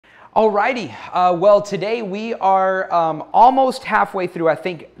Alrighty, well today we are almost halfway through. I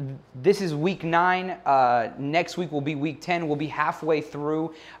think this is week 9. Next week will be week 10. We'll be halfway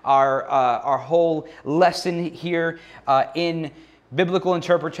through our whole lesson here in biblical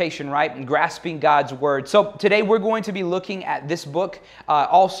interpretation, right? And grasping God's word. So today we're going to be looking at this book.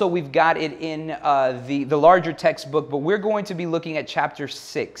 Also, we've got it in the larger textbook, but we're going to be looking at chapter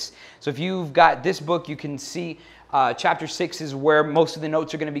 6. So if you've got this book, you can see chapter 6 is where most of the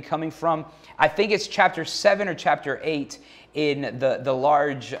notes are going to be coming from. I think it's chapter 7 or chapter 8 in the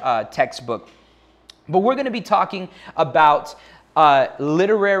large textbook. But we're going to be talking about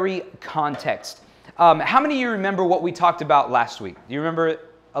literary context. How many of you remember what we talked about last week? Do you remember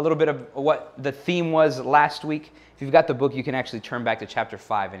a little bit of what the theme was last week? If you've got the book, you can actually turn back to chapter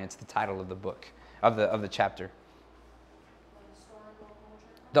 5, and it's the title of the book, of the chapter.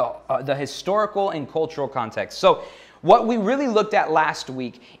 The historical and cultural context. So what we really looked at last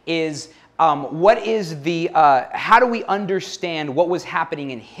week is what is how do we understand what was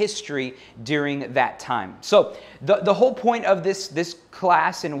happening in history during that time? So the whole point of this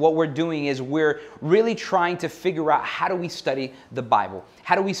class and what we're doing is we're really trying to figure out how do we study the Bible?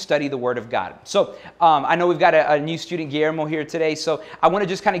 How do we study the Word of God? So I know we've got a new student, Guillermo, here today. So I want to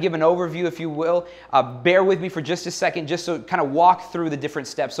just kind of give an overview, if you will. Bear with me for just a second, just to kind of walk through the different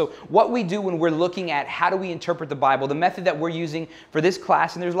steps. So what we do when we're looking at how do we interpret the Bible, the method that we're using for this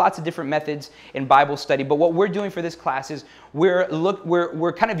class, and there's lots of different methods in Bible study, but what we're doing for this class is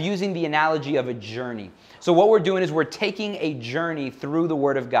we're kind of using the analogy of a journey. So what we're doing is we're taking a journey through the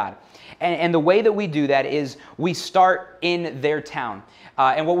Word of God. And the way that we do that is we start in their town.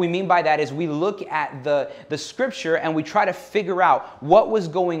 And what we mean by that is we look at the scripture and we try to figure out what was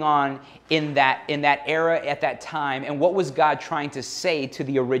going on in that era at that time and what was God trying to say to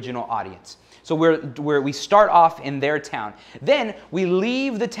the original audience. So we start off in their town. Then we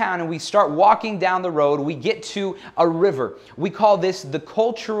leave the town and we start walking down the road. We get to a river. We call this the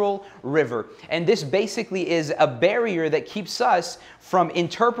cultural river. And this basically is a barrier that keeps us from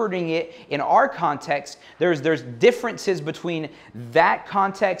interpreting it in our context. There's differences between that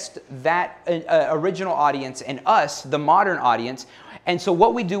context, that original audience, and us, the modern audience. And so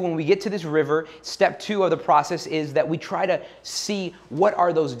what we do when we get to this river, step 2 of the process is that we try to see what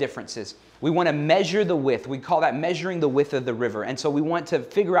are those differences. We want to measure the width. We call that measuring the width of the river. And so we want to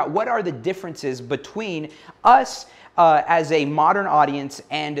figure out what are the differences between us as a modern audience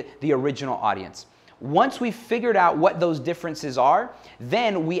and the original audience. Once we've figured out what those differences are,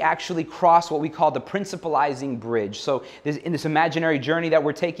 then we actually cross what we call the principalizing bridge. So in this imaginary journey that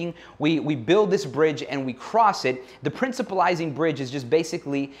we're taking, we build this bridge and we cross it. The principalizing bridge is just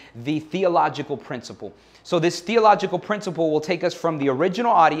basically the theological principle. So this theological principle will take us from the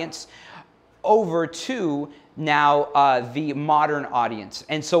original audience over to now the modern audience.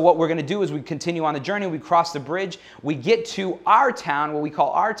 And so what we're going to do is we continue on the journey, we cross the bridge, we get to our town, what we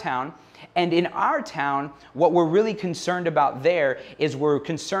call our town, and in our town, what we're really concerned about there is we're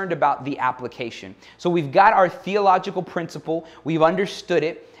concerned about the application. So we've got our theological principle, we've understood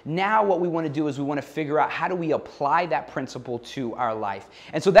it. Now what we want to do is we want to figure out how do we apply that principle to our life.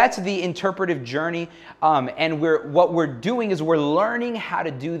 And so that's the interpretive journey. And what we're doing is we're learning how to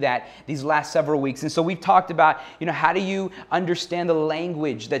do that these last several weeks. And so we've talked about, how do you understand the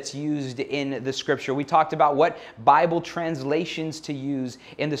language that's used in the scripture? We talked about what Bible translations to use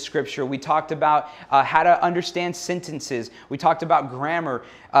in the scripture. We talked about how to understand sentences. We talked about grammar.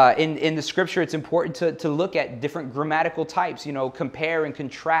 In the scripture, it's important to look at different grammatical types, compare and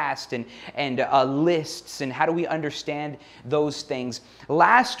contrast and lists, and how do we understand those things.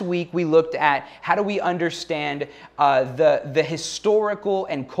 Last week, we looked at how do we understand the historical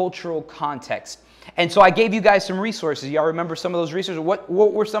and cultural context. And so I gave you guys some resources. Y'all remember some of those resources? What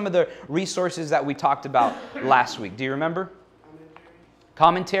were some of the resources that we talked about last week? Do you remember?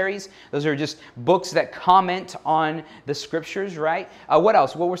 Commentaries. Those are just books that comment on the scriptures, right? What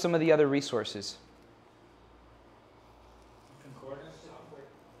else? What were some of the other resources? Concordance software.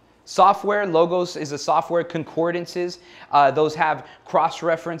 Software. Logos is a software. Concordances. Those have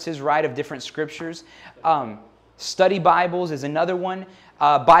cross-references, right, of different scriptures. Study Bibles is another one.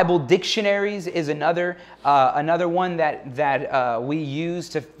 Bible dictionaries is another one that we use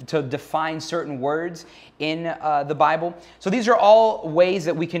to define certain words in the Bible. So these are all ways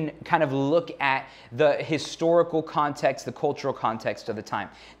that we can kind of look at the historical context, the cultural context of the time.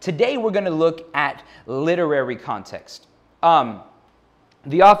 Today we're going to look at literary context.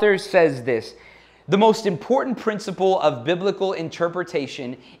 The author says this: the most important principle of biblical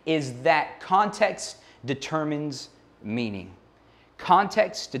interpretation is that context determines meaning.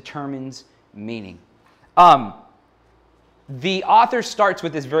 Context determines meaning. the author starts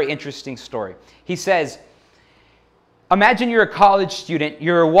with this very interesting story. He says, imagine you're a college student,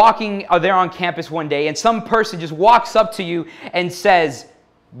 you're walking there on campus one day, and some person just walks up to you and says,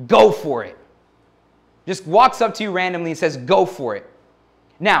 go for it. Just walks up to you randomly and says, go for it.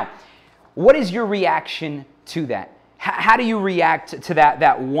 Now, what is your reaction to that? How do you react to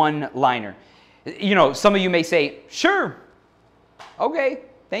that one-liner? You know, some of you may say, sure, okay,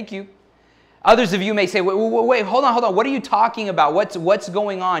 thank you. Others of you may say, wait, hold on. What are you talking about? What's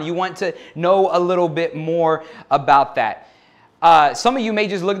going on? You want to know a little bit more about that. Some of you may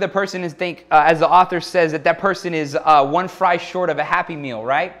just look at the person and think, as the author says, that person is one fry short of a Happy Meal,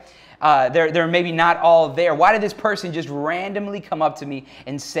 right? They're maybe not all there. Why did this person just randomly come up to me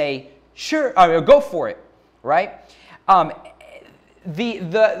and say, sure, go for it, right? What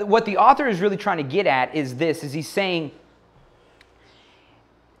the author is really trying to get at is this, is he's saying,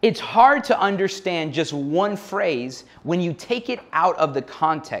 it's hard to understand just one phrase when you take it out of the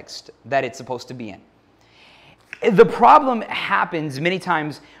context that it's supposed to be in. The problem happens many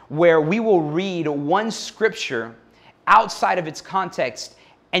times where we will read one scripture outside of its context,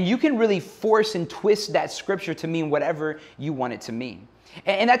 and you can really force and twist that scripture to mean whatever you want it to mean.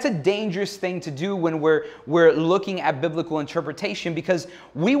 And that's a dangerous thing to do when we're looking at biblical interpretation, because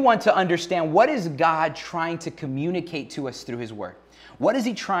we want to understand, what is God trying to communicate to us through his word? What is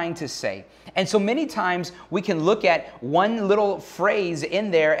he trying to say? And so many times we can look at one little phrase in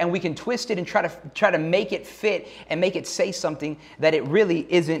there and we can twist it and try to make it fit and make it say something that it really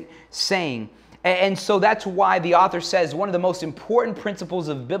isn't saying. And so that's why the author says one of the most important principles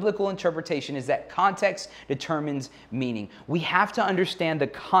of biblical interpretation is that context determines meaning. We have to understand the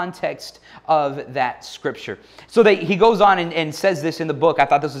context of that scripture. So he goes on and says this in the book. I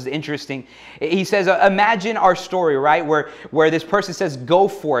thought this was interesting. He says, imagine our story, right, where this person says, go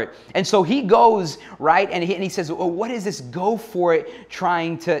for it. And so he goes, right, and he says, well, what is this go for it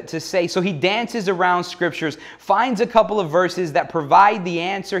trying to say? So he dances around scriptures, finds a couple of verses that provide the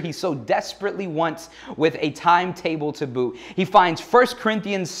answer he so desperately wants, with a timetable to boot. He finds 1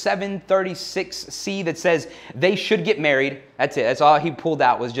 Corinthians 7:36c that says they should get married. That's it. That's all he pulled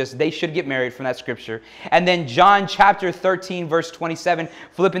out, was just they should get married from that scripture. And then John chapter 13 verse 27,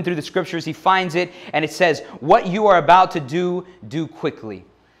 flipping through the scriptures, he finds it and it says, what you are about to do, do quickly.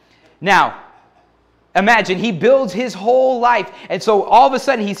 Now, imagine he builds his whole life, and so all of a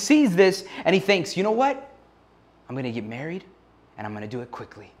sudden he sees this and he thinks, you know what? I'm going to get married and I'm going to do it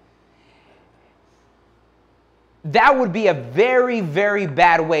quickly. That would be a very, very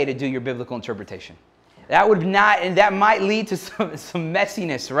bad way to do your biblical interpretation. That would not, and that might lead to some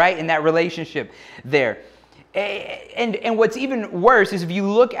messiness, right, in that relationship there. And what's even worse is if you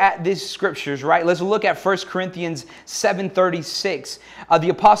look at these scriptures, right? Let's look at 1 Corinthians 7:36. The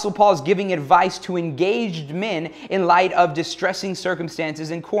Apostle Paul is giving advice to engaged men in light of distressing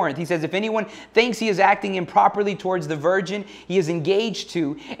circumstances in Corinth. He says, if anyone thinks he is acting improperly towards the virgin he is engaged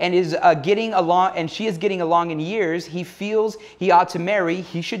to and is getting along, and she is getting along in years, he feels he ought to marry,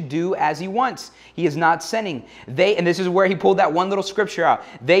 he should do as he wants. He is not sinning. And this is where he pulled that one little scripture out.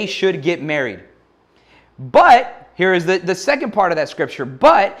 They should get married. But, here is the second part of that scripture.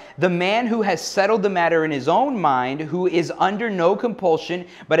 But the man who has settled the matter in his own mind, who is under no compulsion,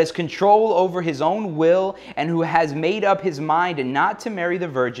 but has control over his own will, and who has made up his mind not to marry the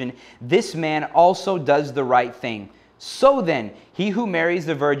virgin, this man also does the right thing. So then, he who marries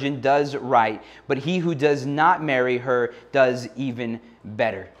the virgin does right, but he who does not marry her does even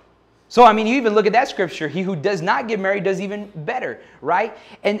better. So, I mean, you even look at that scripture, he who does not get married does even better, right?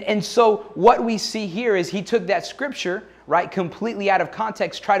 And so what we see here is he took that scripture, right, completely out of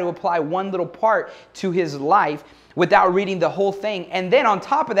context, tried to apply one little part to his life without reading the whole thing. And then on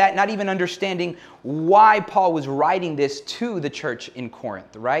top of that, not even understanding why Paul was writing this to the church in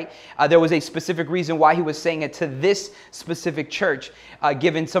Corinth, right? There was a specific reason why he was saying it to this specific church,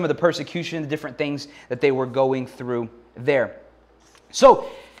 given some of the persecution and the different things that they were going through there. So,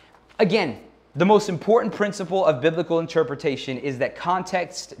 again, the most important principle of biblical interpretation is that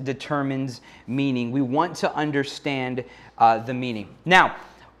context determines meaning. We want to understand the meaning. Now,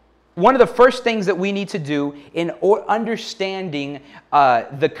 one of the first things that we need to do in understanding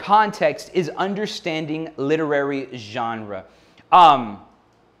the context is understanding literary genre.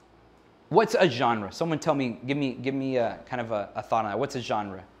 What's a genre? Someone tell me, give me a kind of a thought on that. What's a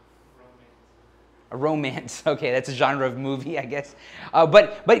genre? A romance. Okay, that's a genre of movie, I guess.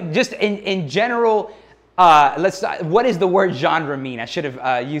 But just in general, what does the word genre mean? I should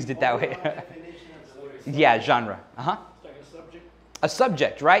have used it that way. Yeah, genre. Like a subject? a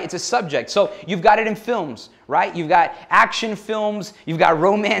subject, right? It's a subject. So you've got it in films, right? You've got action films, you've got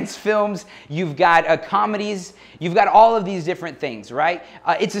romance films, you've got comedies, you've got all of these different things, right?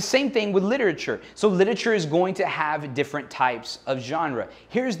 It's the same thing with literature. So literature is going to have different types of genre.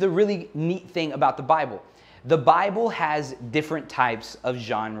 Here's the really neat thing about the Bible. The Bible has different types of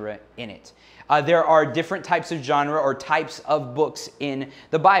genre in it. There are different types of genre or types of books in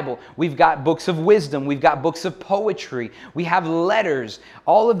the Bible. We've got books of wisdom. We've got books of poetry. We have letters,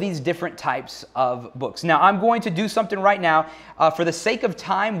 all of these different types of books. Now, I'm going to do something right now. For the sake of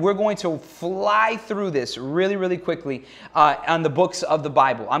time, we're going to fly through this really, really quickly on the books of the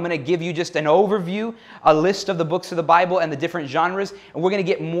Bible. I'm going to give you just an overview, a list of the books of the Bible and the different genres, and we're going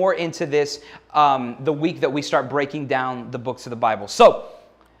to get more into this the week that we start breaking down the books of the Bible. So,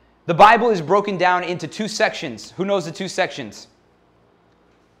 the Bible is broken down into two sections. Who knows the two sections?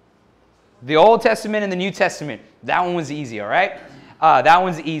 The Old Testament and the New Testament. That one was easy, all right? That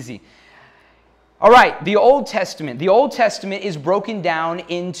one's easy. All right, the Old Testament. The Old Testament is broken down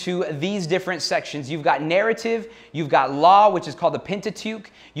into these different sections. You've got narrative, you've got law, which is called the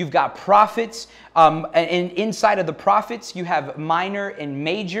Pentateuch, you've got prophets, and inside of the prophets, you have minor and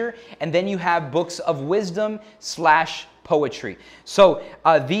major, and then you have books of wisdom / poetry. So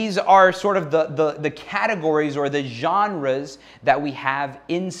these are sort of the categories or the genres that we have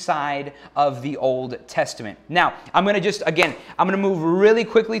inside of the Old Testament. Now, I'm going to move really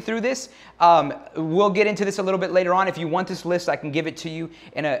quickly through this. We'll get into this a little bit later on. If you want this list, I can give it to you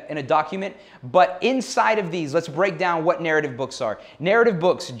in a document. But inside of these, let's break down what narrative books are. Narrative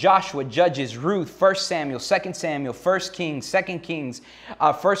books: Joshua, Judges, Ruth, 1 Samuel, 2 Samuel, 1 Kings, 2 Kings,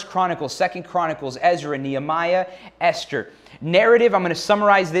 1 Chronicles, 2 Chronicles, Ezra, Nehemiah, Esther. Narrative, I'm going to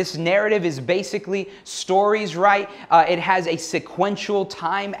summarize this. Narrative is basically stories, right? It has a sequential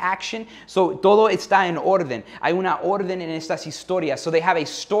time action. So todo está en orden. Hay una orden en estas historias. So they have a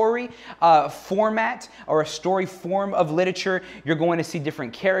story format or a story form of literature. You're going to see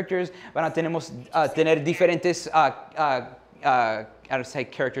different characters. Tenemos tener diferentes, how to say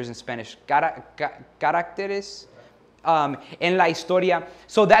characters in Spanish? Caracteres. En la historia.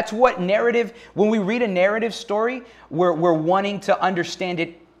 So that's what narrative, when we read a narrative story, we're wanting to understand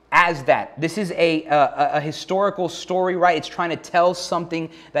it as that. This is a historical story, right? It's trying to tell something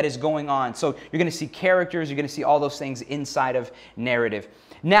that is going on. So you're going to see characters, you're going to see all those things inside of narrative.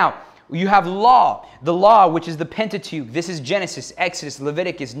 Now, you have law. The law, which is the Pentateuch. This is Genesis, Exodus,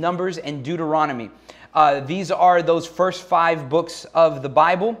 Leviticus, Numbers, and Deuteronomy. These are those first 5 books of the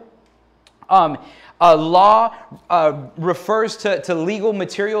Bible. Law refers to legal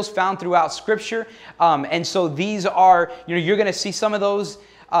materials found throughout Scripture. And so these are, you're going to see some of those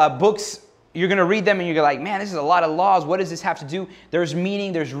books. You're going to read them and you're like, man, this is a lot of laws. What does this have to do? There's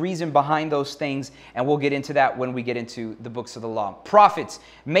meaning, there's reason behind those things. And we'll get into that when we get into the books of the law. Prophets,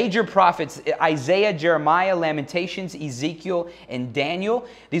 major prophets: Isaiah, Jeremiah, Lamentations, Ezekiel, and Daniel.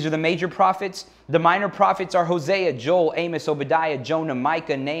 These are the major prophets. The minor prophets are Hosea, Joel, Amos, Obadiah, Jonah,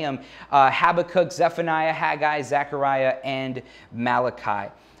 Micah, Nahum, Habakkuk, Zephaniah, Haggai, Zechariah, and Malachi.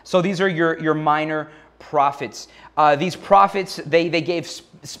 So these are your minor prophets. These prophets, they gave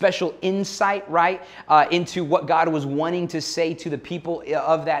special insight, right, into what God was wanting to say to the people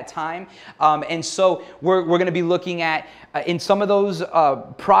of that time. And so we're going to be looking at, in some of those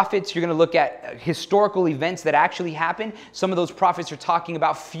prophets, you're going to look at historical events that actually happened. Some of those prophets are talking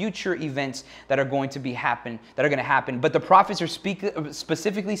about future events that are going to happen. But the prophets are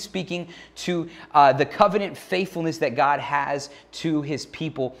specifically speaking to the covenant faithfulness that God has to his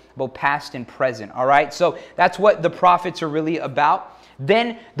people, both past and present. All right, so that's what the prophets are really about.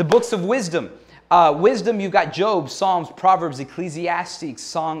 Then the books of wisdom. Wisdom, you've got Job, Psalms, Proverbs, Ecclesiastes,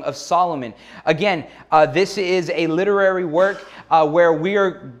 Song of Solomon. Again, this is a literary work where we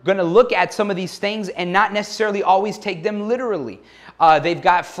are going to look at some of these things and not necessarily always take them literally. They've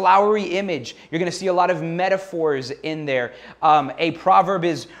got flowery image. You're going to see a lot of metaphors in there. A proverb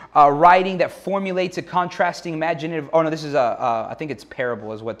is writing that formulates a contrasting imaginative. Oh no, this is I think it's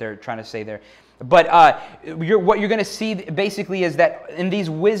parable is what they're trying to say there. But what you're going to see basically is that in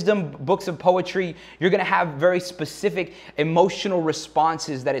these wisdom books of poetry, you're going to have very specific emotional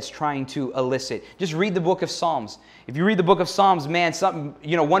responses that it's trying to elicit. Just read the book of Psalms. If you read the book of Psalms, man, something,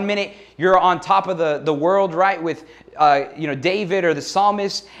 1 minute you're on top of the world, right, with David or the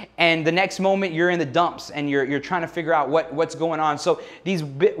psalmist, and the next moment you're in the dumps and you're trying to figure out what's going on. So these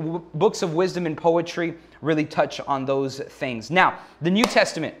books of wisdom and poetry really touch on those things. Now, the New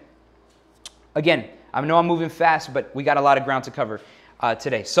Testament. Again, I know I'm moving fast, but we got a lot of ground to cover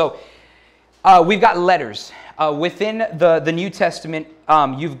today. So we've got letters. Within the New Testament,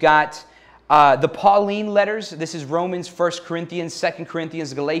 you've got The Pauline letters, this is Romans, 1 Corinthians, 2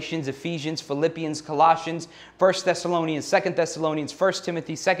 Corinthians, Galatians, Ephesians, Philippians, Colossians, 1 Thessalonians, 2 Thessalonians, 1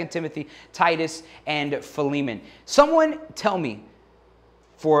 Timothy, 2 Timothy, Titus, and Philemon. Someone tell me,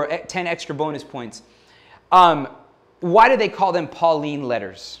 for 10 extra bonus points, why do they call them Pauline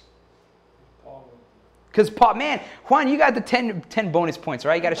letters? Because, man, Juan, you got the 10 bonus points, all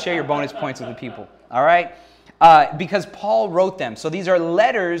right? You got to share your bonus points with the people, all right? Because Paul wrote them. So these are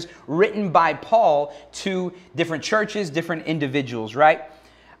letters written by Paul to different churches, different individuals, right?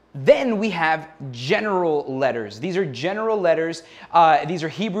 Then we have general letters. These are general letters. These are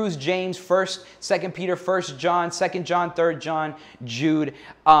Hebrews, James, 1st, 2nd Peter, 1st John, 2nd John, 3rd John, Jude.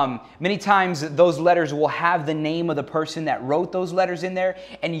 Many times those letters will have the name of the person that wrote those letters in there.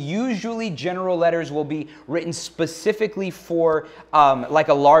 And usually general letters will be written specifically for like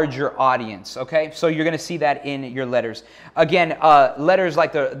a larger audience, okay? So you're going to see that in your letters. Again, letters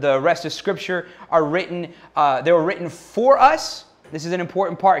like the rest of Scripture are written, they were written for us. This is an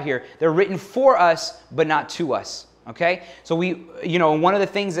important part here. They're written for us, but not to us. Okay? So one of the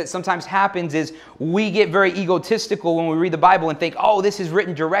things that sometimes happens is we get very egotistical when we read the Bible and think, oh, this is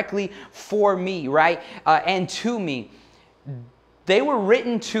written directly for me, right? And to me. They were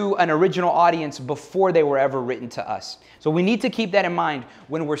written to an original audience before they were ever written to us. So we need to keep that in mind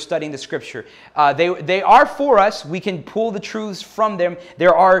when we're studying the Scripture. They are for us. We can pull the truths from them.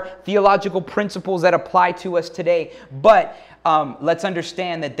 There are theological principles that apply to us today. But let's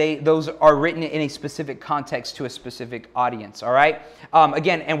understand that those are written in a specific context to a specific audience. All right?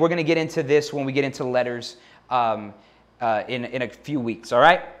 Again, and we're going to get into this when we get into letters in a few weeks. All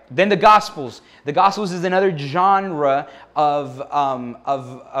right? Then the Gospels. The Gospels is another genre of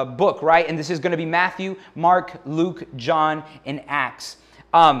a book, right? And this is going to be Matthew, Mark, Luke, John, and Acts.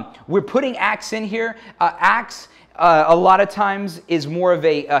 We're putting Acts in here. Acts, a lot of times, is more of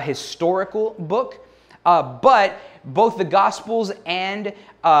a historical book. But both the Gospels and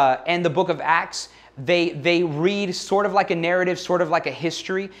the book of Acts, they read sort of like a narrative, sort of like a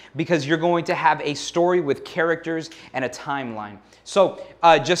history, because you're going to have a story with characters and a timeline. So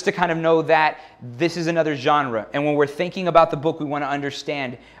just to kind of know that this is another genre, and when we're thinking about the book, we want to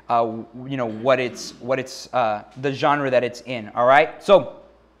understand, what it's the genre that it's in. All right. So,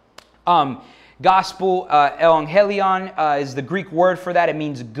 Gospel, evangelion is the Greek word for that. It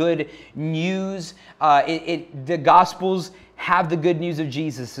means good news. The Gospels have the good news of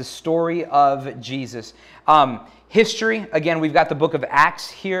Jesus, the story of Jesus. History, again, we've got the book of Acts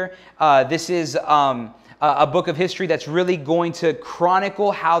here. This is a book of history that's really going to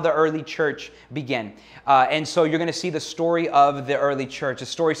chronicle how the early church began. And so you're going to see the story of the early church, a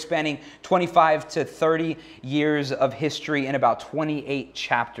story spanning 25 to 30 years of history in about 28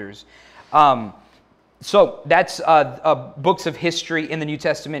 chapters. So that's books of history in the New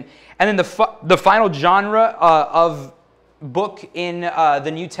Testament. And then the final genre of book in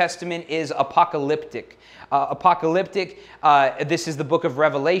the New Testament is apocalyptic. This is the book of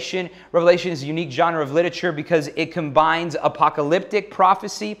Revelation. Revelation is a unique genre of literature because it combines apocalyptic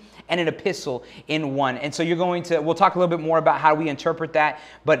prophecy and an epistle in one. And so we'll talk a little bit more about how we interpret that,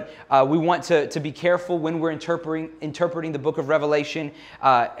 but we want to be careful when we're interpreting the book of Revelation,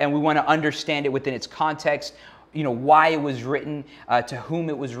 and we want to understand it within its context, why it was written, to whom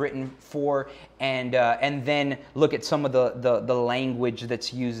it was written for, and then look at some of the language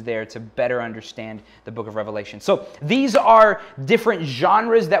that's used there to better understand the book of Revelation. So these are different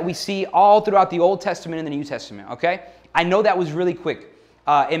genres that we see all throughout the Old Testament and the New Testament, okay? I know that was really quick.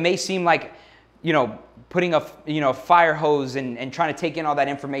 It may seem like, putting a fire hose and trying to take in all that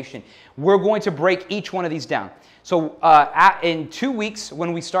information. We're going to break each one of these down. So in 2 weeks,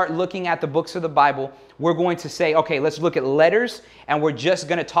 when we start looking at the books of the Bible, we're going to say, okay, let's look at letters, and we're just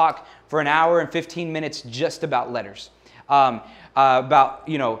going to talk for an hour and 15 minutes just about letters. Then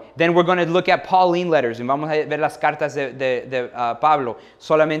we're going to look at Pauline letters, and vamos a ver las cartas de Pablo.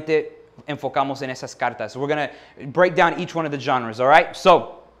 Solamente enfocamos en esas cartas. We're going to break down each one of the genres, all right?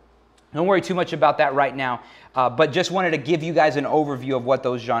 So don't worry too much about that right now, but just wanted to give you guys an overview of what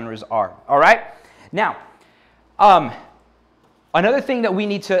those genres are, all right? Now, another thing that we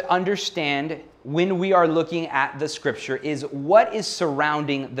need to understand when we are looking at the Scripture is what is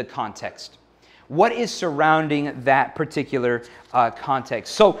surrounding the context. What is surrounding that particular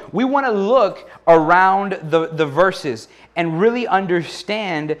context? So we want to look around the verses and really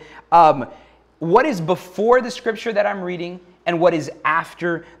understand what is before the Scripture that I'm reading and what is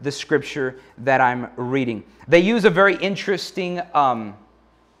after the Scripture that I'm reading. They use a very interesting,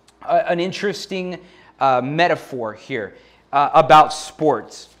 metaphor here about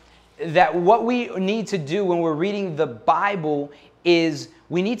sports. That what we need to do when we're reading the Bible is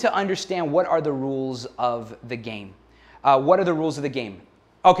we need to understand what are the rules of the game. What are the rules of the game?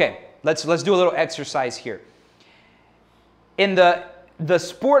 Okay, let's do a little exercise here. In the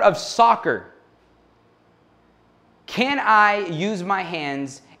sport of soccer, can I use my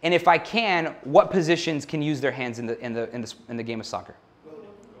hands? And if I can, what positions can use their hands in the game of soccer?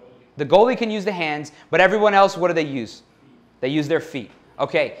 The goalie can use the hands, but everyone else, what do they use? They use their feet.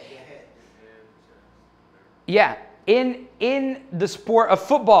 Okay. Yeah. In the sport of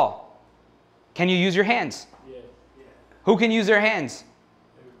football, can you use your hands? Yeah. Who can use their hands?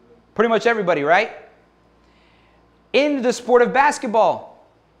 Pretty much everybody, right? In the sport of basketball,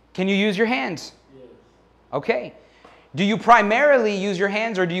 can you use your hands? Yes. Okay. Do you primarily use your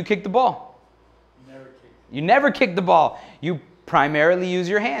hands or do you kick the ball? You never kick the ball. You primarily use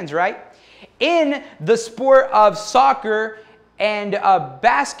your hands, right? In the sport of soccer and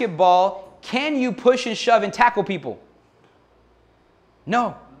basketball, can you push and shove and tackle people?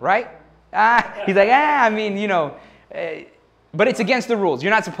 No, right? He's like, I mean, you know, but it's against the rules.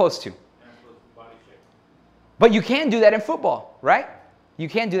 You're not supposed to. But you can do that in football, right? You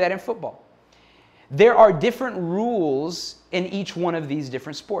can do that in football. There are different rules in each one of these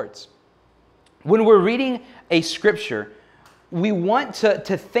different sports. When we're reading a scripture, we want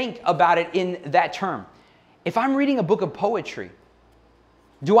to think about it in that term. If I'm reading a book of poetry,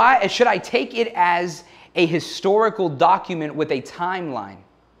 should I take it as a historical document with a timeline?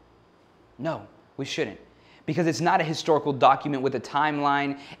 No, we shouldn't. Because it's not a historical document with a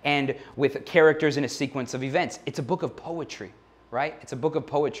timeline and with characters in a sequence of events. It's a book of poetry, right? It's a book of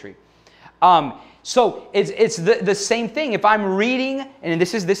poetry. So it's the same thing. If I'm reading, and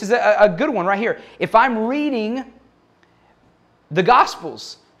this is a good one right here. If I'm reading the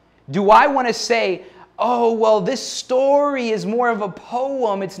Gospels, do I want to say, oh, well, this story is more of a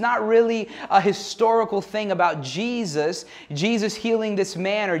poem. It's not really a historical thing about Jesus. Jesus healing this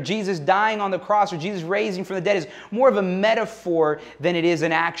man, or Jesus dying on the cross, or Jesus raising from the dead is more of a metaphor than it is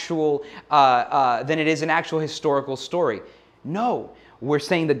an actual historical story. No. We're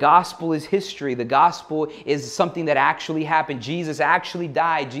saying the gospel is history. The gospel is something that actually happened. Jesus actually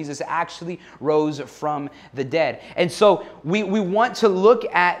died. Jesus actually rose from the dead. And so we want to look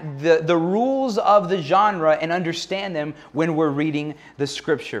at the rules of the genre and understand them when we're reading the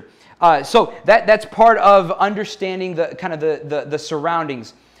scripture. So that's part of understanding the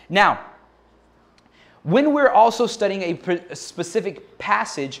surroundings. Now, when we're also studying a specific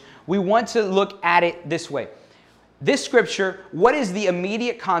passage, we want to look at it this way. This scripture, what is the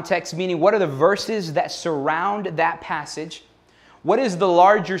immediate context, meaning what are the verses that surround that passage? What is the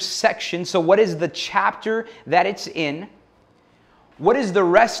larger section? So what is the chapter that it's in? What is the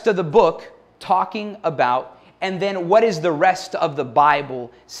rest of the book talking about? And then what is the rest of the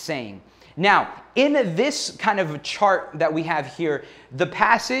Bible saying? Now, in this kind of chart that we have here, the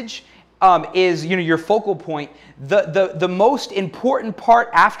passage is your focal point. The most important part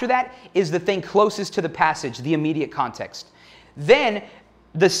after that is the thing closest to the passage, the immediate context. Then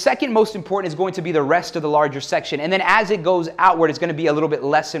the second most important is going to be the rest of the larger section. And then as it goes outward, it's going to be a little bit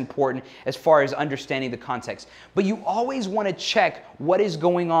less important as far as understanding the context. But you always want to check what is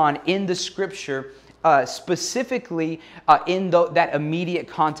going on in the scripture, specifically in that immediate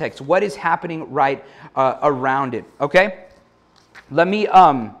context. What is happening right around it, okay? Let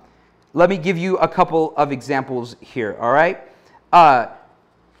me give you a couple of examples here, all right?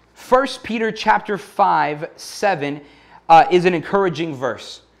 1 Peter chapter 5:7 is an encouraging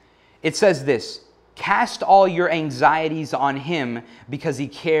verse. It says this, "Cast all your anxieties on him because he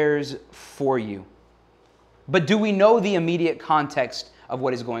cares for you." But do we know the immediate context of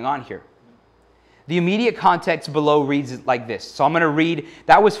what is going on here? The immediate context below reads like this. So I'm going to read,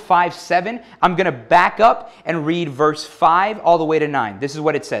 that was 5:7. I'm going to back up and read verse 5 all the way to 9. This is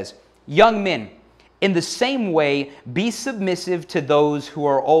what it says. "Young men, in the same way, be submissive to those who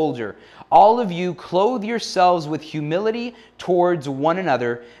are older. All of you clothe yourselves with humility towards one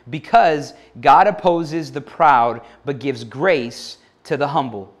another, because God opposes the proud, but gives grace to the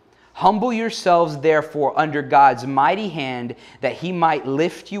humble. Humble yourselves, therefore, under God's mighty hand, that he might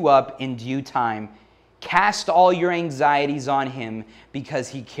lift you up in due time. Cast all your anxieties on him, because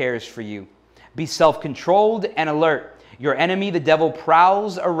he cares for you. Be self-controlled and alert. Your enemy, the devil,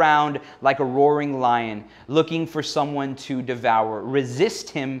 prowls around like a roaring lion, looking for someone to devour. Resist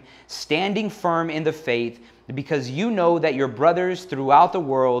him, standing firm in the faith, because you know that your brothers throughout the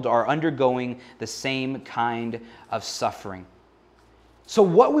world are undergoing the same kind of suffering." So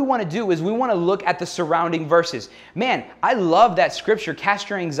what we want to do is we want to look at the surrounding verses. Man, I love that scripture, cast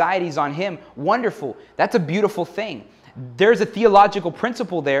your anxieties on him. Wonderful. That's a beautiful thing. There's a theological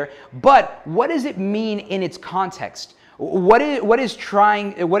principle there, but what does it mean in its context? What is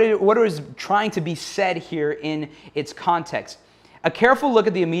trying to be said here in its context? A careful look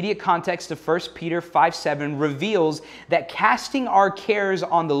at the immediate context of 1 Peter 5:7 reveals that casting our cares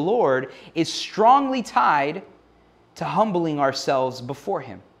on the Lord is strongly tied to humbling ourselves before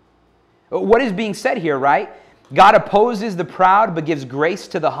Him. What is being said here, right? God opposes the proud but gives grace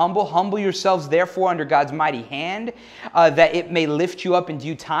to the humble. Humble yourselves therefore under God's mighty hand, that it may lift you up in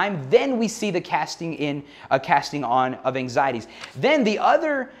due time. Then we see the casting on of anxieties. Then the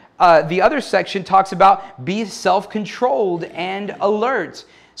other section talks about be self-controlled and alert.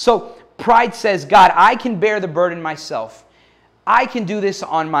 So pride says, God, I can bear the burden myself. I can do this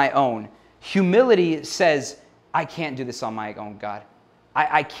on my own. Humility says, I can't do this on my own, God.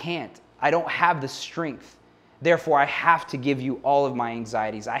 I can't. I don't have the strength. Therefore, I have to give you all of my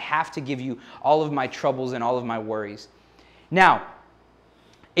anxieties. I have to give you all of my troubles and all of my worries. Now,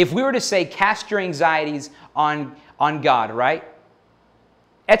 if we were to say, cast your anxieties on God, right?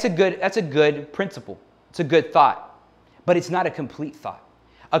 That's a good principle. It's a good thought. But it's not a complete thought.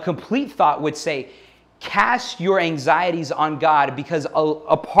 A complete thought would say, cast your anxieties on God because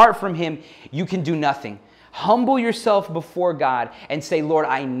apart from Him, you can do nothing. Humble yourself before God and say, Lord,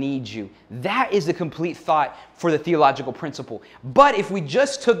 I need you. That is the complete thought for the theological principle. But if we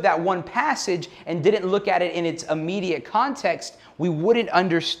just took that one passage and didn't look at it in its immediate context, we wouldn't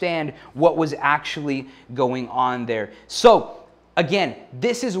understand what was actually going on there. So, again,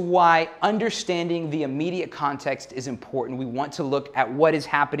 this is why understanding the immediate context is important. We want to look at what is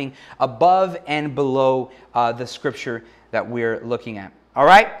happening above and below the scripture that we're looking at. All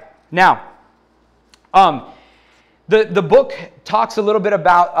right? Now, the book talks a little bit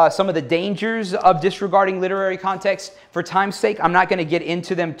about some of the dangers of disregarding literary context. For time's sake, I'm not going to get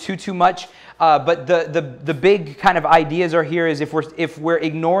into them too much, but the big kind of ideas are here is if we're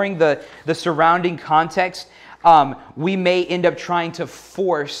ignoring the surrounding context, we may end up trying to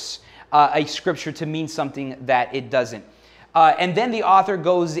force a scripture to mean something that it doesn't. And then the author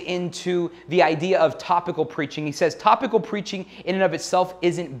goes into the idea of topical preaching. He says topical preaching in and of itself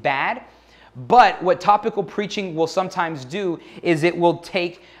isn't bad. But what topical preaching will sometimes do is it will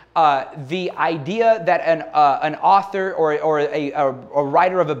take the idea that an author or a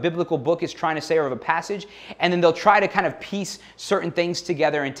writer of a biblical book is trying to say, or of a passage, and then they'll try to kind of piece certain things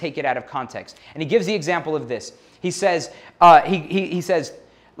together and take it out of context. And he gives the example of this. He says, he says,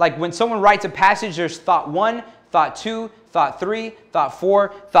 like when someone writes a passage, there's thought 1, thought 2, thought 3, thought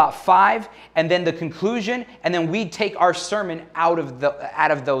 4, thought 5, and then the conclusion, and then we take our sermon out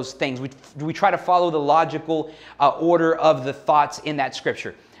of those things. We try to follow the logical order of the thoughts in that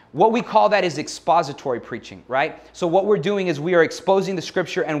scripture. What we call that is expository preaching, right? So what we're doing is we are exposing the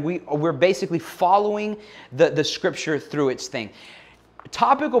scripture and we're basically following the scripture through its thing.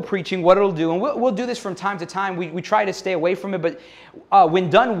 Topical preaching, what it'll do, and we'll do this from time to time, we try to stay away from it, but when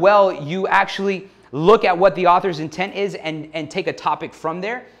done well, you actually look at what the author's intent is and take a topic from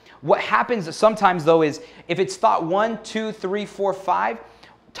there. What happens sometimes, though, is if it's thought 1, 2, 3, 4, 5,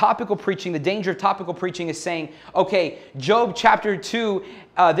 topical preaching, the danger of topical preaching is saying, okay, Job chapter 2,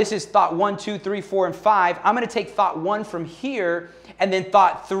 this is thought 1, 2, 3, 4, and 5. I'm going to take thought 1 from here, and then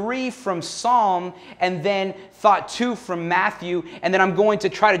thought 3 from Psalm, and then thought 2 from Matthew, and then I'm going to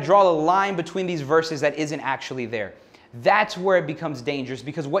try to draw a line between these verses that isn't actually there. That's where it becomes dangerous,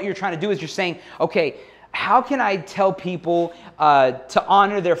 because what you're trying to do is you're saying, okay, how can I tell people to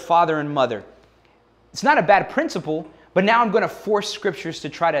honor their father and mother? It's not a bad principle, but now I'm going to force scriptures to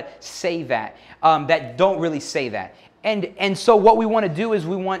try to say that, that don't really say that. And so what we want to do is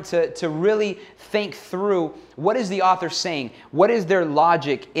we want to really think through what is the author saying? What is their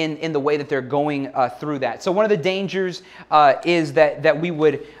logic in the way that they're going through that? So one of the dangers is that we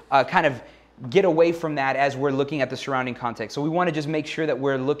would kind of get away from that as we're looking at the surrounding context. So we want to just make sure that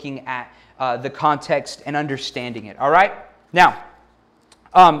we're looking at the context and understanding it. All right? Now,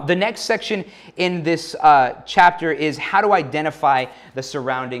 the next section in this chapter is how to identify the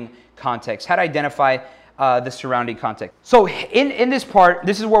surrounding context. How to identify the surrounding context. So in this part,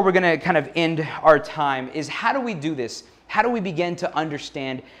 this is where we're going to kind of end our time, is how do we do this? How do we begin to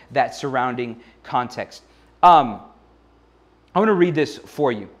understand that surrounding context? I want to read this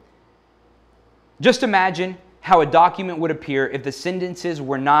for you. Just imagine how a document would appear if the sentences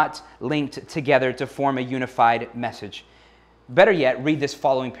were not linked together to form a unified message. Better yet, read this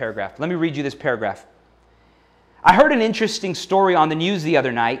following paragraph. Let me read you this paragraph. I heard an interesting story on the news the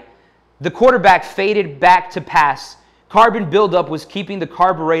other night. The quarterback faded back to pass, Carbon buildup was keeping the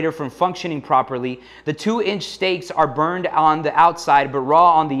carburetor from functioning properly. The 2-inch stakes are burned on the outside but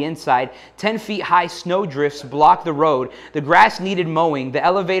raw on the inside. 10 feet high snow drifts block the road. The grass needed mowing. The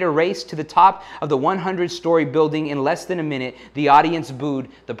elevator raced to the top of the 100-story building in less than a minute. The audience booed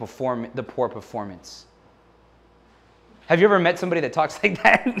the poor performance. Have you ever met somebody that talks like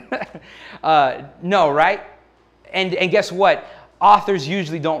that? No, right? And guess what? Authors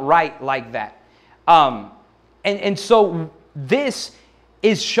usually don't write like that. And so this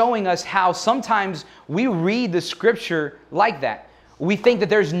is showing us how sometimes we read the scripture like that. We think that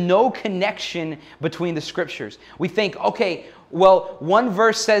there's no connection between the scriptures. We think, okay, well, one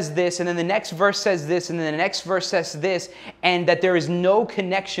verse says this, and then the next verse says this, and then the next verse says this, and that there is no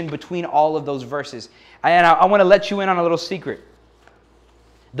connection between all of those verses. And I want to let you in on a little secret.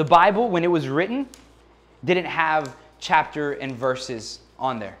 The Bible, when it was written, didn't have chapter and verses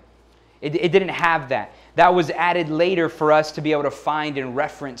on there. It didn't have that. That was added later for us to be able to find and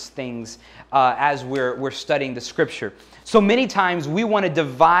reference things as we're studying the scripture. So many times we want to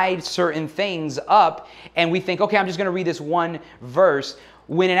divide certain things up and we think, okay, I'm just going to read this one verse,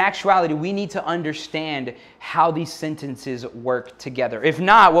 when in actuality we need to understand how these sentences work together. If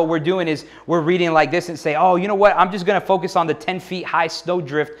not, what we're doing is we're reading like this and say, oh, you know what, I'm just going to focus on the 10 feet high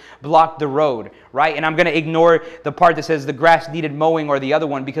snowdrift blocked the road, right? And I'm going to ignore the part that says the grass needed mowing or the other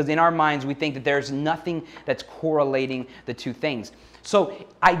one, because in our minds we think that there's nothing that's correlating the two things. So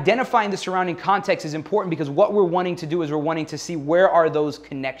identifying the surrounding context is important, because what we're wanting to do is we're wanting to see where are those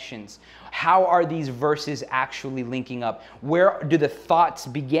connections. How are these verses actually linking up? Where do the thoughts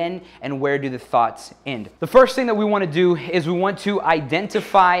begin and where do the thoughts end? The first thing that we want to do is we want to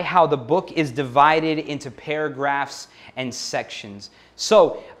identify how the book is divided into paragraphs and sections.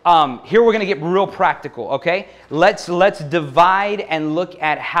 So here we're going to get real practical, okay? Let's divide and look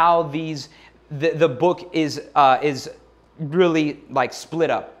at how the book is really like split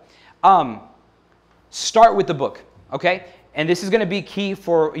up. Start with the book, okay? And this is going to be key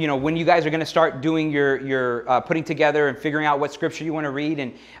for, when you guys are going to start doing your putting together and figuring out what scripture you want to read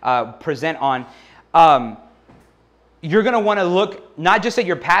and present on. You're going to want to look not just at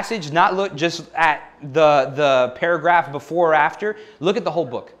your passage, not look just at the paragraph before or after. Look at the whole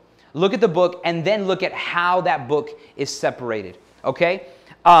book. Look at the book and then look at how that book is separated, okay?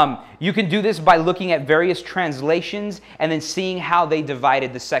 You can do this by looking at various translations and then seeing how they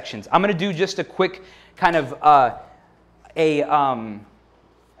divided the sections. I'm going to do just a quick kind of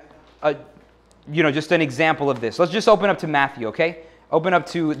just an example of this. Let's just open up to Matthew, okay? Open up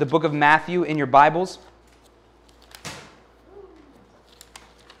to the book of Matthew in your Bibles.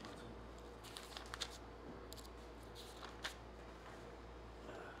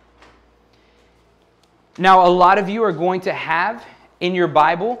 Now, a lot of you are going to have in your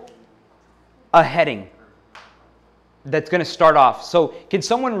Bible a heading that's going to start off. So can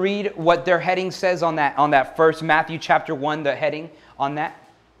someone read what their heading says on that first Matthew chapter 1, the heading on that?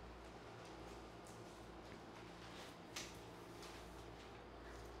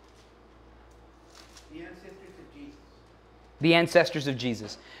 The ancestors of Jesus. The ancestors of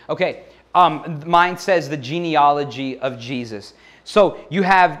Jesus. Okay. Mine says the genealogy of Jesus. So you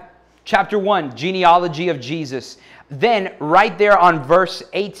have chapter 1, genealogy of Jesus. Then right there on verse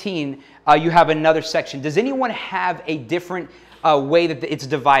 18, you have another section. Does anyone have a different way that it's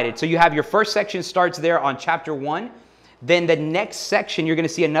divided? So you have your first section starts there on chapter 1. Then the next section, you're going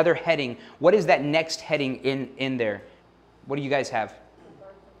to see another heading. What is that next heading in there? What do you guys have? The birth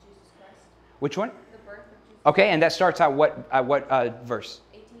of Jesus Christ. Which one? The birth of Jesus. Okay, and that starts at what verse?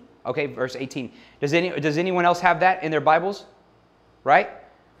 18. Okay, verse 18. Does anyone else have that in their Bibles? Right?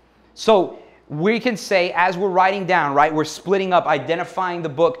 So we can say, as we're writing down, right, we're splitting up, identifying the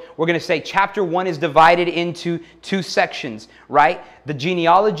book. We're going to say chapter 1 is divided into two sections, right? The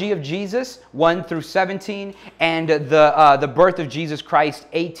genealogy of Jesus, 1 through 17, and the birth of Jesus Christ,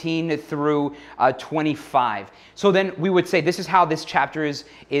 18 through 25. So then we would say this is how this chapter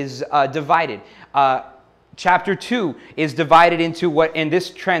is divided. Chapter 2 is divided into what in this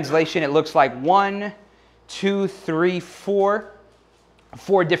translation it looks like 1, 2, 3, 4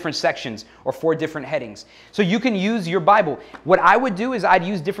 different sections or 4 different headings. So you can use your Bible. What I would do is I'd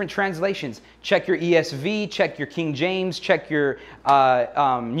use different translations. Check your ESV, check your King James, check your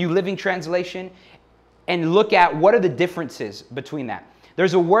New Living Translation, and look at what are the differences between that.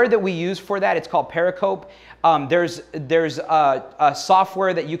 There's a word that we use for that. It's called pericope. There's a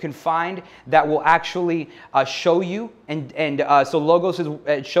software that you can find that will actually show you, so Logos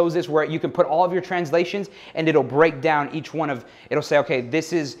shows this where you can put all of your translations and it'll break down each one of. It'll say, okay,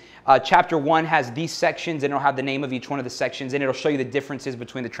 this is chapter 1 has these sections, and it'll have the name of each one of the sections, and it'll show you the differences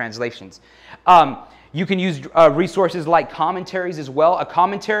between the translations. You can use resources like commentaries as well. A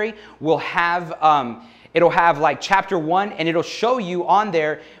commentary will have it'll have like chapter 1, and it'll show you on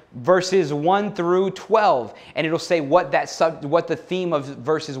there verses 1 through 12, and it'll say what the theme of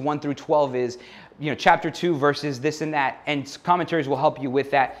verses 1 through 12 is. Chapter 2 verses this and that, and commentaries will help you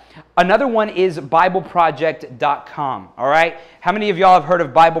with that. Another one is BibleProject.com. All right, how many of y'all have heard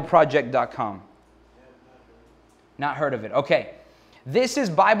of BibleProject.com? Not heard of it. Okay, this is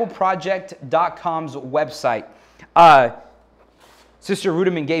BibleProject.com's website. Sister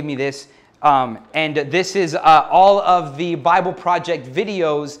Ruderman gave me this. And this is all of the Bible Project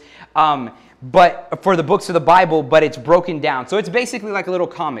videos, but for the books of the Bible, but it's broken down. So it's basically like a little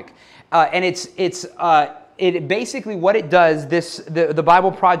comic, and it basically what it does. The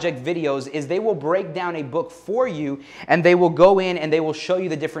Bible Project videos is they will break down a book for you, and they will go in and they will show you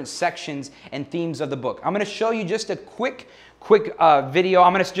the different sections and themes of the book. I'm going to show you just a quick video.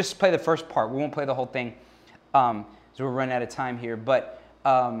 I'm going to just play the first part. We won't play the whole thing, so we're running out of time here, but.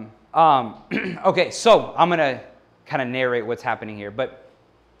 Okay, so I'm going to kind of narrate what's happening here. But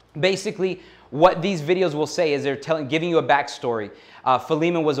basically, what these videos will say is they're giving you a backstory.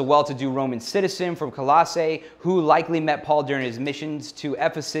 Philemon was a well-to-do Roman citizen from Colossae who likely met Paul during his missions to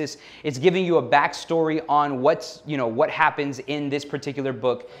Ephesus. It's giving you a backstory on what happens in this particular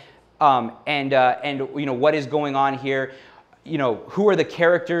book, and what is going on here. Who are the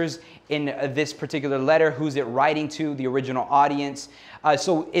characters in this particular letter? Who's it writing to? The original audience.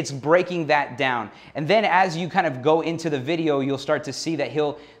 So it's breaking that down. And then as you kind of go into the video, you'll start to see that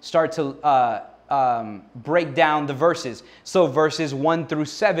he'll start to break down the verses. So verses 1 through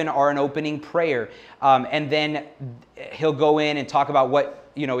 7 are an opening prayer. And then he'll go in and talk about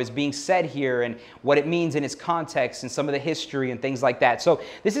what is being said here and what it means in its context and some of the history and things like that. So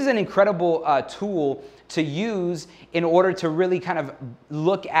this is an incredible tool to use in order to really kind of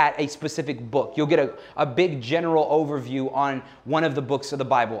look at a specific book. You'll get a big general overview on one of the books of the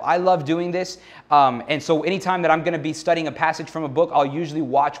Bible. I love doing this, and so anytime that I'm going to be studying a passage from a book, I'll usually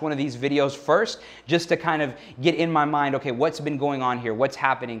watch one of these videos first just to kind of get in my mind, okay, what's been going on here? What's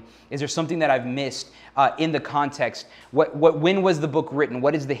happening? Is there something that I've missed in the context? When was the book written?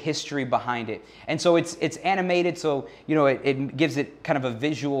 What is the history behind it? And so it's animated, so it gives it kind of a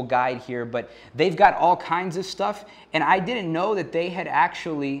visual guide here, but they've got all kinds of stuff, and I didn't know that they had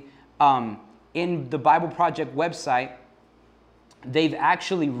actually in the Bible Project website, they've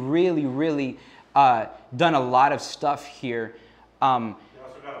actually really done a lot of stuff here. They also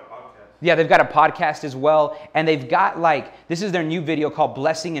got a podcast. Yeah, they've got a podcast as well, and they've got this is their new video called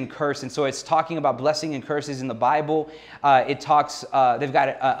Blessing and Curse, and so it's talking about blessing and curses in the Bible. They've got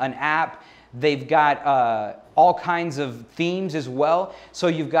an app. They've got all kinds of themes as well. So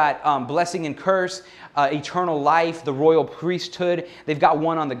you've got blessing and curse, eternal life, the royal priesthood. They've got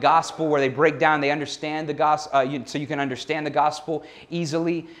one on the gospel where they break down, they understand the gospel, so you can understand the gospel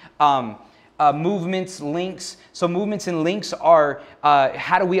easily. Movements, links. So movements and links are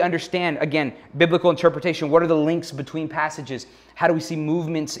how do we understand, again, biblical interpretation? What are the links between passages? How do we see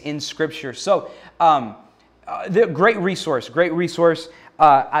movements in Scripture? So great resource.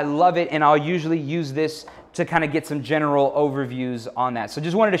 I love it, and I'll usually use this to kind of get some general overviews on that. So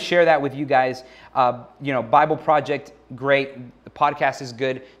just wanted to share that with you guys. Bible Project, great. The podcast is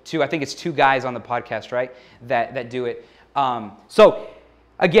good too. I think it's 2 guys on the podcast, right, that do it. So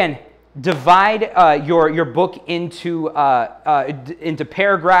again, divide your book into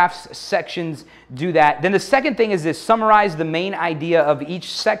paragraphs, sections. Do that. Then the second thing is this: summarize the main idea of each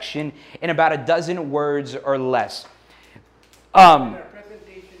section in about a dozen words or less. In our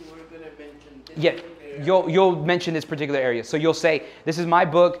presentation, we're going to mention this Yeah, particular you'll mention this particular area. So you'll say, this is my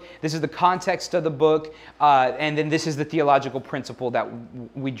book, this is the context of the book, and then this is the theological principle that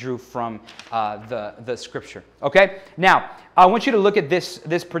we drew from the Scripture. Okay? Now, I want you to look at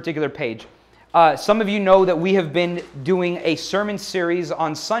this particular page. Some of you know that we have been doing a sermon series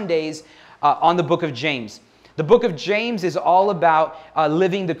on Sundays on the book of James. The book of James is all about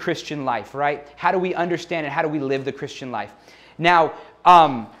living the Christian life, right? How do we understand it? How do we live the Christian life? Now,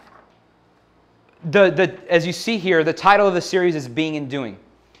 as you see here, the title of the series is Being and Doing.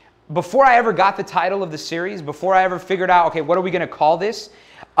 Before I ever got the title of the series, before I ever figured out, okay, what are we going to call this?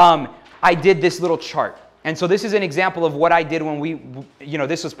 I did this little chart. And so this is an example of what I did when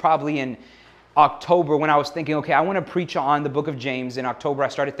this was probably in October, when I was thinking, okay, I want to preach on the book of James. In October, I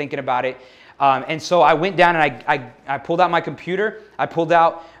started thinking about it. And so I went down and I pulled out my computer. I pulled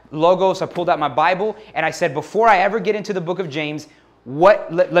out Logos. I pulled out my Bible. And I said, before I ever get into the book of James,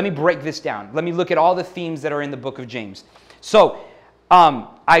 let me break this down. Let me look at all the themes that are in the book of James. So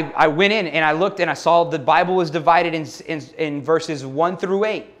I went in and I looked and I saw the Bible was divided in verses 1 through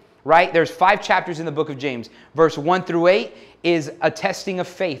 8. Right? There's 5 chapters in the book of James. Verse 1 through 8 is a testing of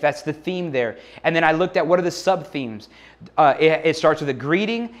faith. That's the theme there. And then I looked at what are the sub-themes. It starts with a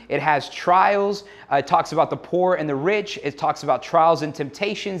greeting. It has trials. It talks about the poor and the rich. It talks about trials and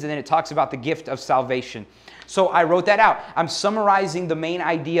temptations. And then it talks about the gift of salvation. So I wrote that out. I'm summarizing the main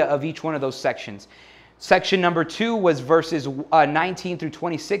idea of each one of those sections. Section number 2 was verses 19 through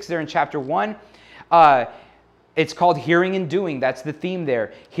 26 there in chapter 1. It's called hearing and doing. That's the theme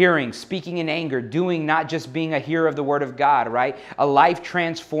there. Hearing, speaking in anger, doing, not just being a hearer of the word of God, right? A life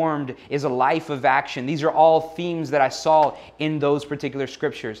transformed is a life of action. These are all themes that I saw in those particular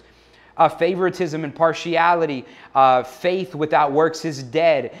scriptures. Favoritism and partiality, faith without works is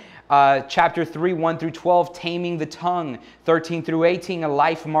dead. Chapter 3, 1 through 12, taming the tongue. 13 through 18, a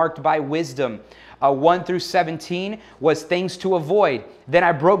life marked by wisdom. 1 through 17 was things to avoid. Then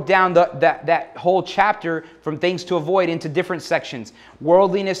I broke down that whole chapter from things to avoid into different sections.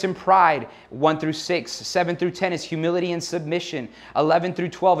 Worldliness and pride, 1 through 6. 7 through 10 is humility and submission. 11 through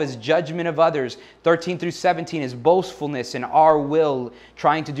 12 is judgment of others. 13 through 17 is boastfulness and our will,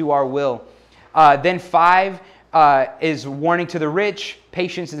 trying to do our will. Then 5 is warning to the rich,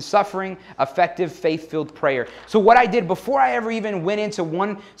 patience in suffering, effective faith-filled prayer. So what I did before I ever even went into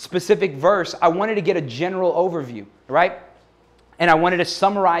one specific verse, I wanted to get a general overview, right? And I wanted to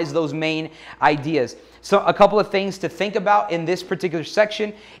summarize those main ideas. So a couple of things to think about in this particular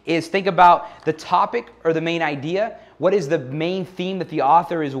section is think about the topic or the main idea. What is the main theme that the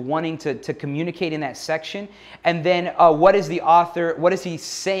author is wanting to communicate in that section? And then what is he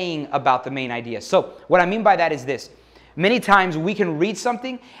saying about the main idea? So what I mean by that is this. Many times we can read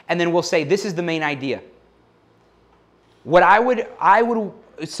something and then we'll say, this is the main idea. What I would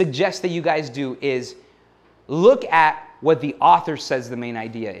suggest that you guys do is look at what the author says the main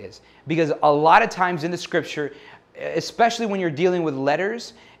idea is. Because a lot of times in the scripture, especially when you're dealing with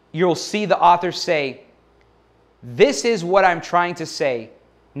letters, you'll see the author say, this is what I'm trying to say.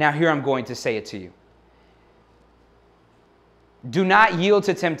 Now here I'm going to say it to you. Do not yield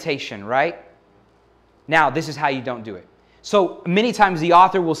to temptation, right? Now this is how you don't do it. So many times the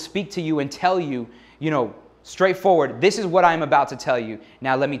author will speak to you and tell you, straightforward, this is what I'm about to tell you.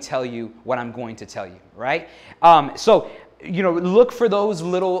 Now let me tell you what I'm going to tell you, right? Look for those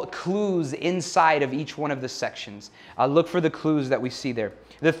little clues inside of each one of the sections. Look for the clues that we see there.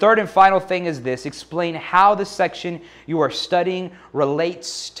 The third and final thing is this. Explain how the section you are studying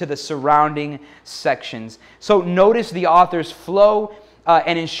relates to the surrounding sections. So notice the author's flow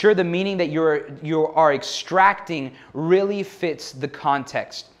and ensure the meaning that you are extracting really fits the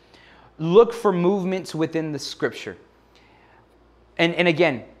context. Look for movements within the scripture. And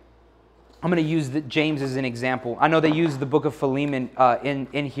again, I'm going to use James as an example. I know they use the book of Philemon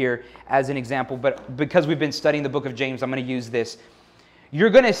in here as an example, but because we've been studying the book of James, I'm going to use this. You're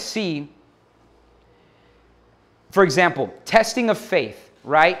going to see, for example, testing of faith,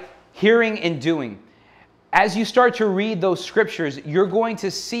 right? Hearing and doing. As you start to read those scriptures, you're going to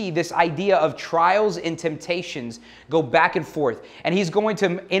see this idea of trials and temptations go back and forth. And he's going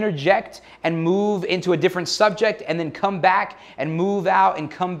to interject and move into a different subject and then come back and move out and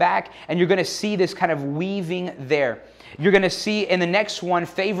come back. And you're going to see this kind of weaving there. You're going to see in the next one,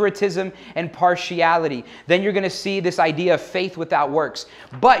 favoritism and partiality. Then you're going to see this idea of faith without works.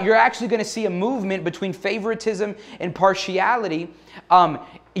 But you're actually going to see a movement between favoritism and partiality.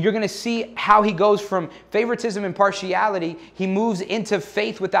 You're going to see how he goes from favoritism and partiality. He moves into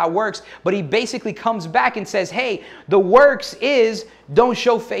faith without works. But he basically comes back and says, hey, the works is don't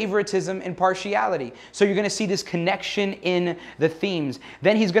show favoritism and partiality. So you're going to see this connection in the themes.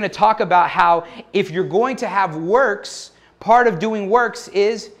 Then he's going to talk about how if you're going to have works, part of doing works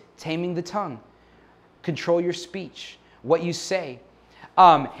is taming the tongue. Control your speech, what you say.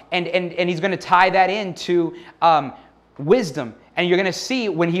 And he's going to tie that into wisdom. And you're going to see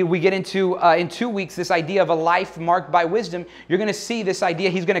when we get into, in 2 weeks, this idea of a life marked by wisdom, you're going to see this idea.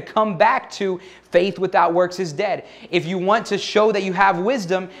 He's going to come back to faith without works is dead. If you want to show that you have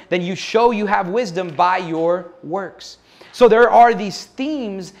wisdom, then you show you have wisdom by your works. So there are these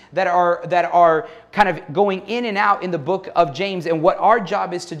themes that are kind of going in and out in the book of James. And what our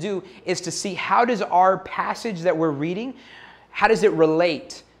job is to do is to see how does our passage that we're reading, how does it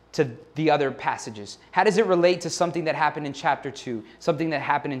relate to the other passages? How does it relate to something that happened in chapter 2, something that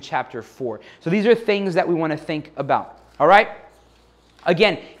happened in chapter 4? So these are things that we want to think about. All right?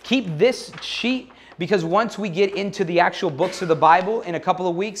 Again, keep this sheet, because once we get into the actual books of the Bible in a couple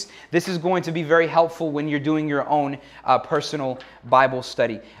of weeks, this is going to be very helpful when you're doing your own personal Bible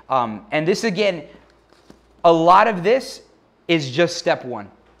study. And this, again, a lot of this is just step 1.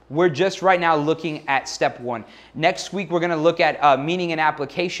 We're just right now looking at step 1. Next week, we're going to look at meaning and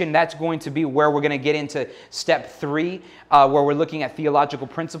application. That's going to be where we're going to get into step 3, where we're looking at theological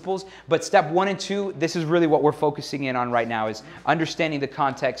principles. But step 1 and 2, this is really what we're focusing in on right now, is understanding the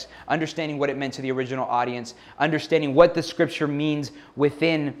context, understanding what it meant to the original audience, understanding what the Scripture means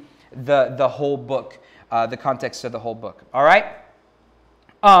within the whole book, the context of the whole book. All right?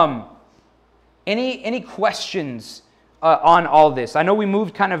 Any questions on all this? I know we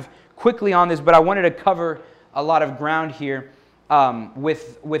moved kind of quickly on this, but I wanted to cover a lot of ground here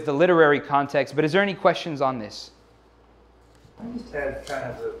with the literary context. But is there any questions on this? I just had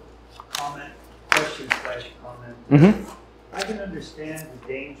kind of a question/comment. Mm-hmm. I can understand the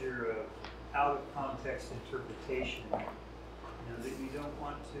danger of out-of-context interpretation. That you don't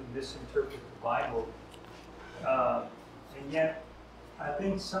want to misinterpret the Bible. And yet, I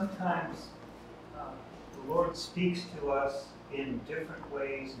think sometimes the Lord speaks to us in different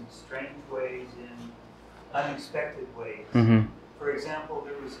ways, in strange ways, in unexpected ways. Mm-hmm. For example,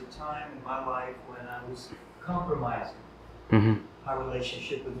 there was a time in my life when I was compromising my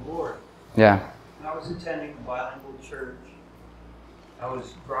relationship with the Lord. Yeah. I was attending a bilingual church. I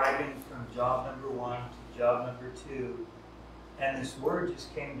was driving from job number 1 to job number 2, and this word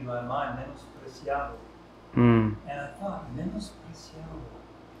just came to my mind, menospreciado. And I thought, menospreciado.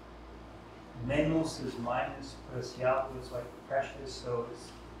 Menos is minus, preciado is like precious, so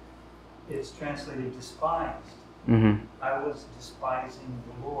it's translated despised. I was despising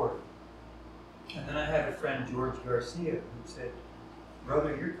the Lord. And then I had a friend, George Garcia, who said,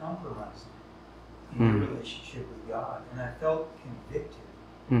 brother, you're compromising in your relationship with God. And I felt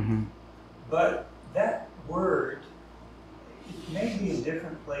convicted. But that word, it may be in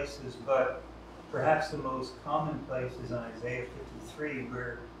different places, but perhaps the most common place is in Isaiah 53,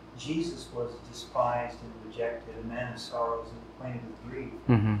 where Jesus was despised and rejected, a man of sorrows and acquainted with grief.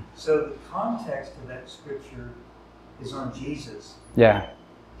 So the context of that scripture is on Jesus. Yeah.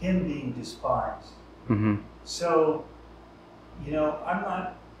 Him being despised. So,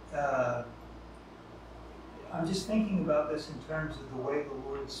 I'm just thinking about this in terms of the way the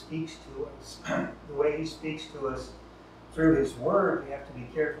Lord speaks to us. The way He speaks to us through His Word, we have to be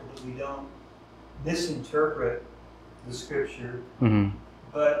careful that we don't misinterpret the scripture.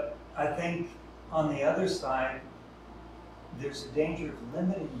 But I think on the other side, there's a danger of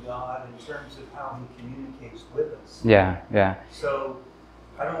limiting God in terms of how He communicates with us. Yeah. So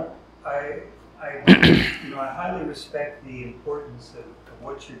I highly respect the importance of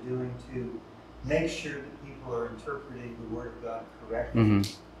what you're doing to make sure that people are interpreting the Word of God correctly.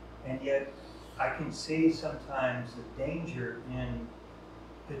 And yet, I can see sometimes the danger in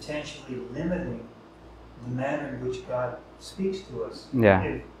potentially limiting the manner in which God speaks to us.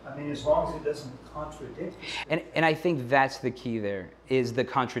 Yeah. As long as it doesn't contradict. And I think that's the key there, is the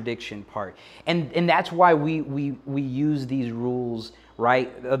contradiction part. And that's why we use these rules,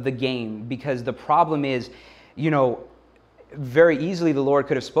 right, of the game. Because the problem is, very easily the Lord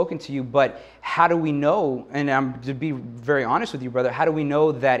could have spoken to you, but how do we know, and I'm to be very honest with you, brother, how do we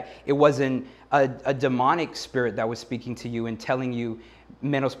know that it wasn't a demonic spirit that was speaking to you and telling you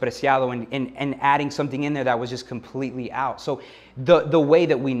menospreciado and adding something in there that was just completely out? So the way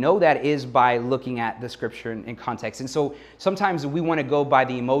that we know that is by looking at the scripture in context. And so sometimes we want to go by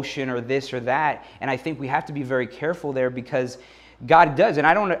the emotion or this or that, and I think we have to be very careful there, because God does, and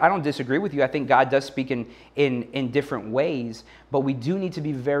I don't disagree with you. I think God does speak in different ways, but we do need to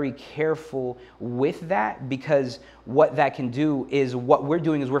be very careful with that, because what that can do is, what we're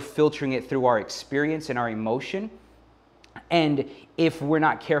doing is we're filtering it through our experience and our emotion. And if we're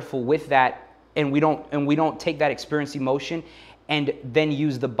not careful with that, and we don't take that experience, emotion, and then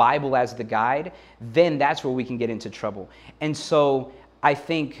use the Bible as the guide, then that's where we can get into trouble. And so I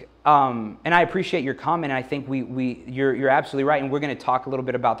think, and I appreciate your comment, and I think you're absolutely right, and we're going to talk a little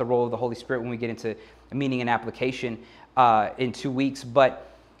bit about the role of the Holy Spirit when we get into meaning and application in 2 weeks. But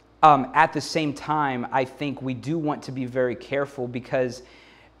at the same time, I think we do want to be very careful, because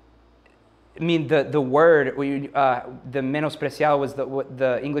the word, the menospreciado was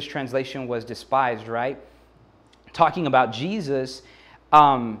the English translation was despised, right? Talking about Jesus,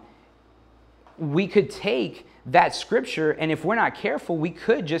 we could take that scripture, and if we're not careful, we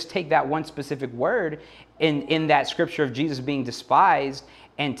could just take that one specific word in that scripture of Jesus being despised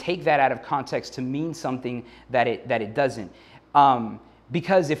and take that out of context to mean something that it doesn't.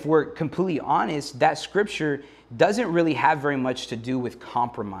 Because if we're completely honest, that scripture doesn't really have very much to do with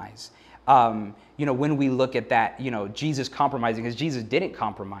compromise. When we look at that, Jesus compromising, because Jesus didn't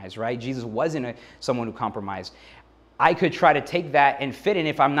compromise, right? Jesus wasn't someone who compromised. I could try to take that and fit in.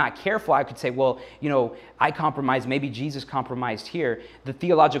 If I'm not careful, I could say, well, I compromised. Maybe Jesus compromised here. The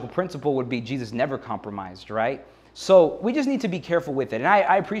theological principle would be Jesus never compromised, right? So we just need to be careful with it. And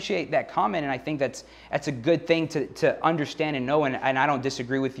I appreciate that comment, and I think that's a good thing to understand and know. And I don't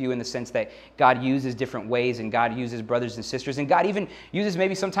disagree with you in the sense that God uses different ways, and God uses brothers and sisters, and God even uses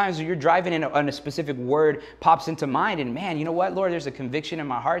maybe sometimes when you're driving and a specific word pops into mind, and man, you know what, Lord, there's a conviction in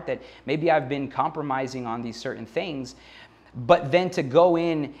my heart that maybe I've been compromising on these certain things. But then to go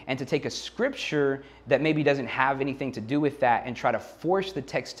in and to take a scripture that maybe doesn't have anything to do with that and try to force the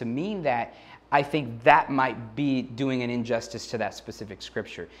text to mean that, I think that might be doing an injustice to that specific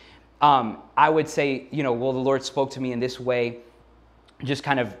scripture. I would say, well, the Lord spoke to me in this way, just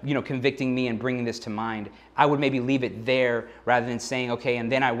kind of, convicting me and bringing this to mind. I would maybe leave it there rather than saying, okay,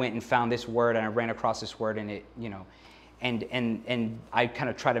 and then I went and found this word and I ran across this word and it, and I kind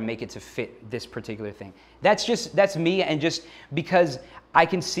of try to make it to fit this particular thing. That's me, and just because I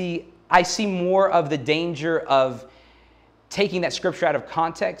see more of the danger of taking that scripture out of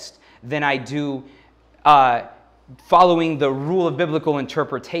context than I do following the rule of biblical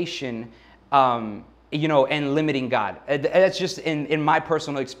interpretation, and limiting God. That's just in my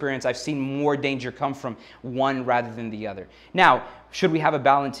personal experience. I've seen more danger come from one rather than the other. Now, should we have a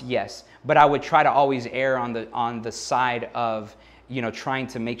balance? Yes, but I would try to always err on the side of trying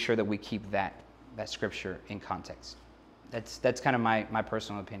to make sure that we keep that scripture in context. That's kind of my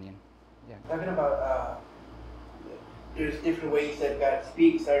personal opinion. Yeah. Talking about there's different ways that God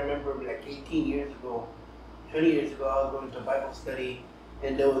speaks. I remember like 18 years ago, 20 years ago, I was going to a Bible study,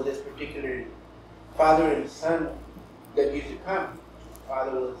 and there was this particular father and son that used to come.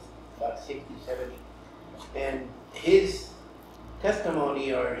 Father was about 60, 70. And his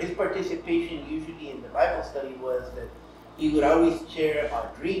testimony or his participation usually in the Bible study was that he would always share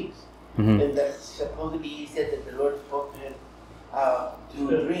about dreams. Mm-hmm. And that supposedly he said that the Lord spoke to him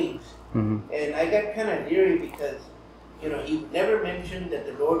through dreams. Mm-hmm. And I got kind of leery because he never mentioned that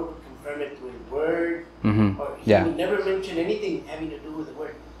the Lord would confirm it through His Word, mm-hmm. or he would never mention anything having to do with the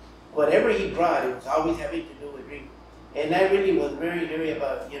Word. Whatever he brought, it was always having to do with dream. And I really was very leery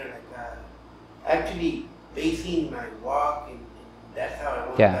about, actually basing my walk, and that's how I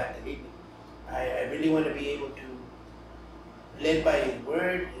want God to lead me. I really want to be able to led by His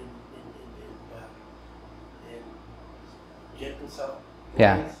Word and gentle self.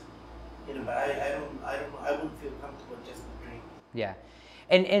 Yeah. But I wouldn't feel comfortable just with dream. Yeah,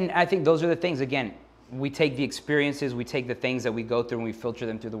 and I think those are the things. Again, we take the experiences, we take the things that we go through, and we filter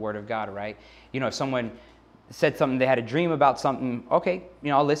them through the Word of God, right? If someone said something, they had a dream about something, okay,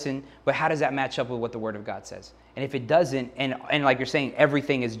 I'll listen, but how does that match up with what the Word of God says? And if it doesn't, and like you're saying,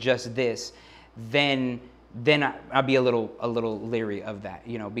 everything is just this, then I'll be a little leery of that,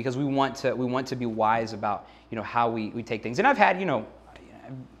 because we want to be wise about how we take things. And I've had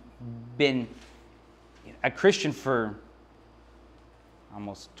I've been a Christian for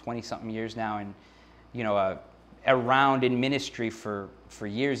almost 20-something years now, and around in ministry for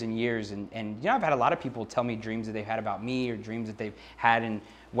years and years, and I've had a lot of people tell me dreams that they've had about me, or dreams that they've had and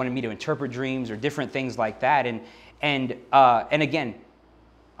wanted me to interpret dreams, or different things like that, and again,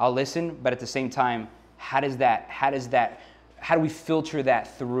 I'll listen, but at the same time, how do we filter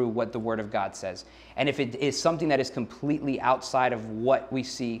that through what the Word of God says? And if it is something that is completely outside of what we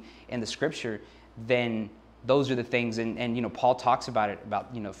see in the Scripture, then those are the things, and Paul talks about it,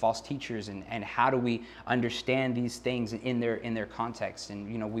 about false teachers, and how do we understand these things in their context,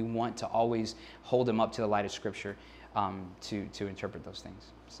 and we want to always hold them up to the light of Scripture to interpret those things.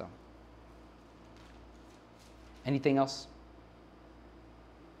 So, anything else?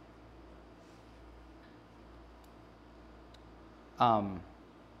 All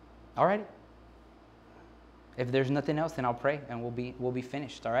right. If there's nothing else, then I'll pray and we'll be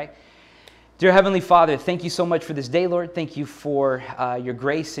finished. All right. Dear Heavenly Father, thank you so much for this day, Lord. Thank you for your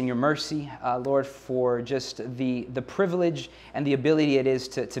grace and your mercy, Lord, for just the privilege and the ability it is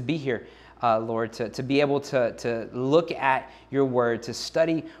to be here, Lord, to be able to look at your word, to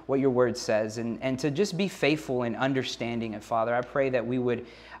study what your word says, and to just be faithful in understanding it, Father. I pray that we would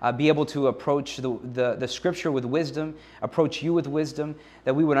be able to approach the Scripture with wisdom, approach you with wisdom,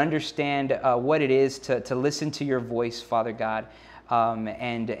 that we would understand what it is to listen to your voice, Father God,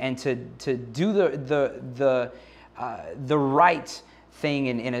 and to do the right thing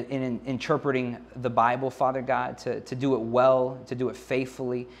in interpreting the Bible, Father God, to do it well, to do it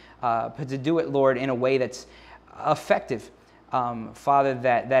faithfully, but to do it, Lord, in a way that's effective. Father,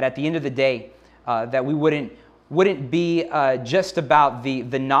 that at the end of the day, that we wouldn't be just about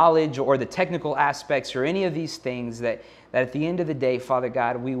the knowledge or the technical aspects or any of these things, that at the end of the day, Father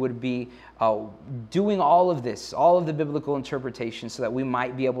God, we would be doing all of this, all of the biblical interpretation, so that we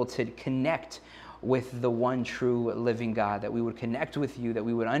might be able to connect with the one true living God, that we would connect with you, that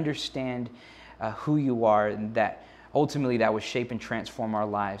we would understand who you are, and that ultimately that would shape and transform our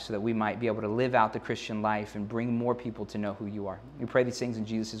lives, so that we might be able to live out the Christian life and bring more people to know who you are. We pray these things in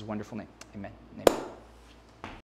Jesus' wonderful name. Amen. Amen.